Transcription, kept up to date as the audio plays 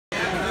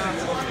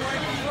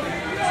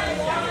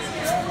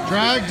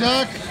Drag,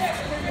 duck,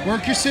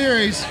 work your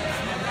series.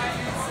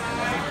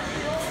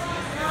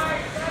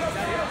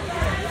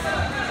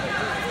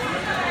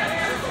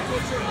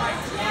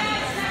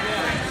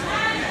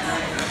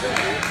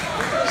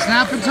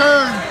 Snap and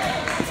turn.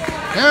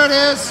 There it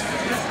is.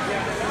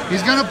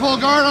 He's gonna pull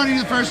guard on you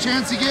the first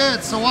chance he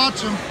gets, so watch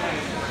him.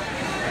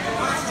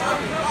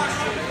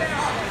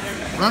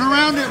 Run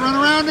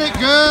around it,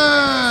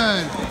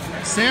 good.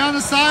 Stay on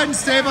the side and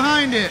stay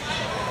behind it.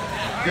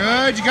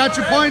 Good, you got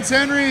your points,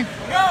 Henry.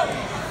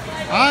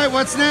 All right,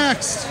 what's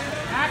next?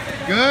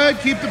 Good,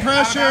 keep the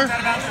pressure.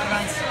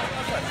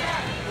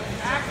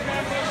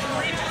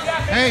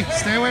 Hey,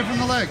 stay away from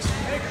the legs.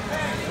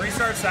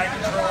 Restart side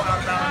control, out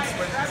of balance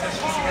with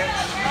position switch.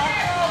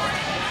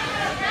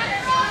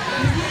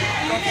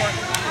 Go for it.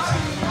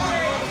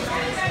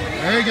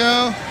 There you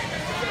go.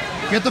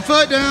 Get the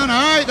foot down.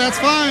 All right, that's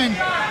fine.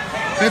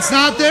 If it's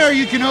not there,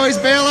 you can always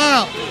bail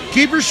out.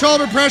 Keep your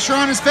shoulder pressure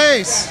on his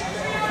face.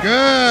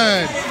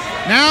 Good.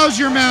 Now's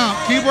your mount.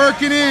 Keep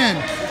working in.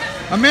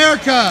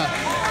 America.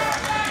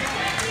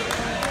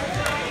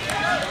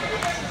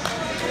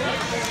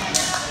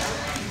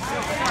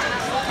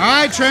 All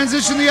right,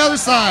 transition the other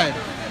side.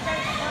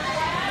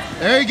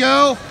 There you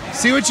go.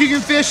 See what you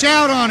can fish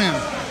out on him.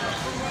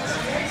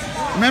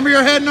 Remember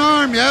your head and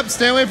arm. Yep,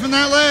 stay away from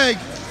that leg.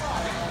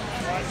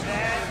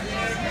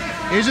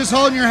 He's just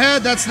holding your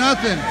head. That's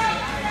nothing.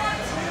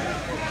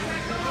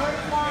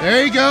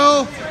 There you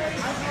go.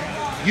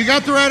 You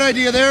got the right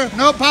idea there.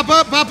 No, pop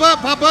up, pop up,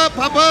 pop up,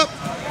 pop up.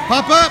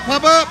 Pop up,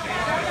 pop up.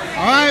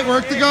 All right,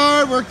 work the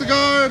guard, work the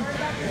guard.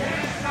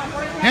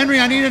 Henry,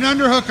 I need an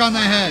underhook on the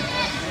head.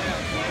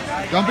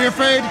 Don't be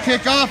afraid to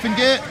kick off and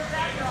get.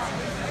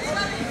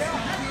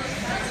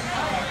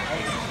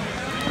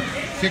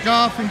 Kick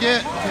off and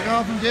get, kick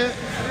off and get.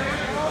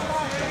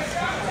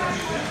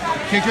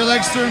 Kick your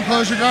legs through and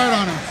close your guard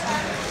on him.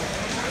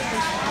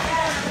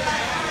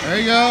 There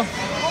you go.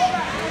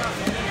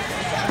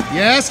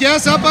 Yes,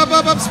 yes, up, up,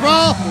 up, up,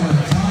 sprawl.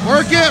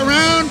 Work it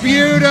around,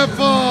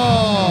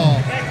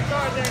 beautiful.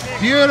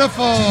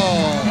 Beautiful.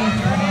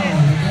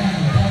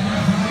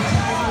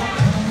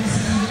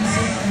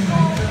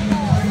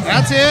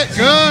 That's it,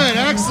 good,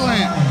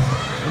 excellent.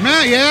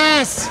 Remember,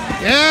 yes,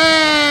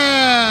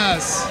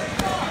 yes.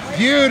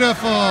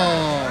 Beautiful.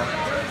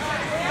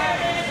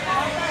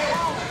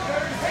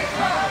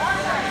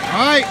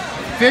 All right,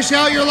 fish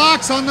out your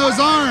locks on those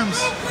arms.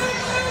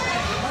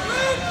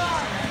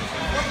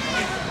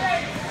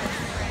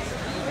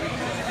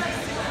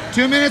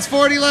 Two minutes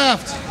 40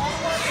 left.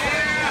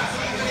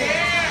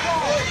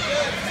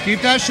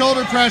 Keep that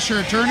shoulder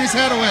pressure. Turn his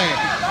head away.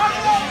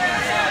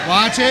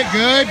 Watch it.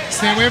 Good.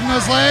 Stay away from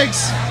those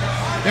legs.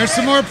 There's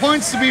some more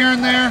points to be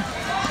earned there.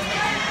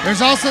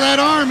 There's also that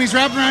arm. He's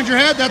wrapping around your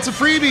head. That's a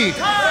freebie.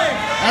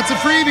 That's a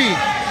freebie.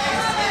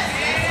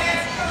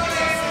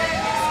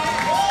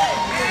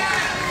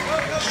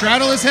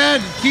 Straddle his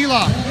head. Key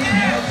lock.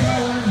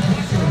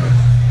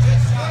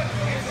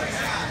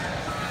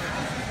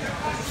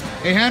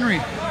 Hey,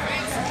 Henry.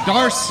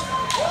 Darce.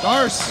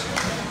 Darce.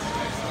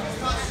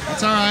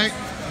 That's all right.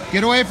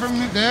 Get away from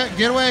that.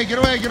 Get away, get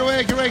away, get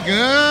away, get away.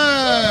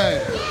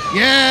 Good.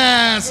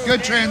 Yes,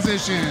 good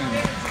transition.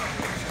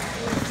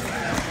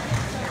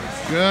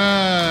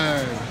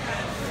 Good.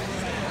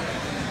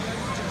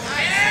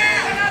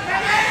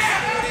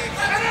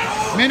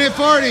 Minute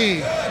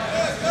 40.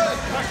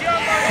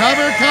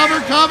 Cover, cover,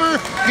 cover.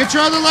 Get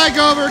your other leg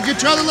over.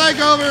 Get your other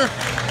leg over.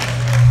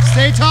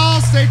 Stay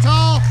tall, stay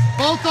tall.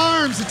 Both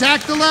arms.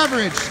 Attack the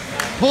leverage.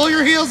 Pull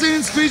your heels in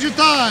and squeeze your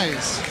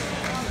thighs.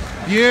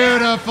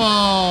 Beautiful.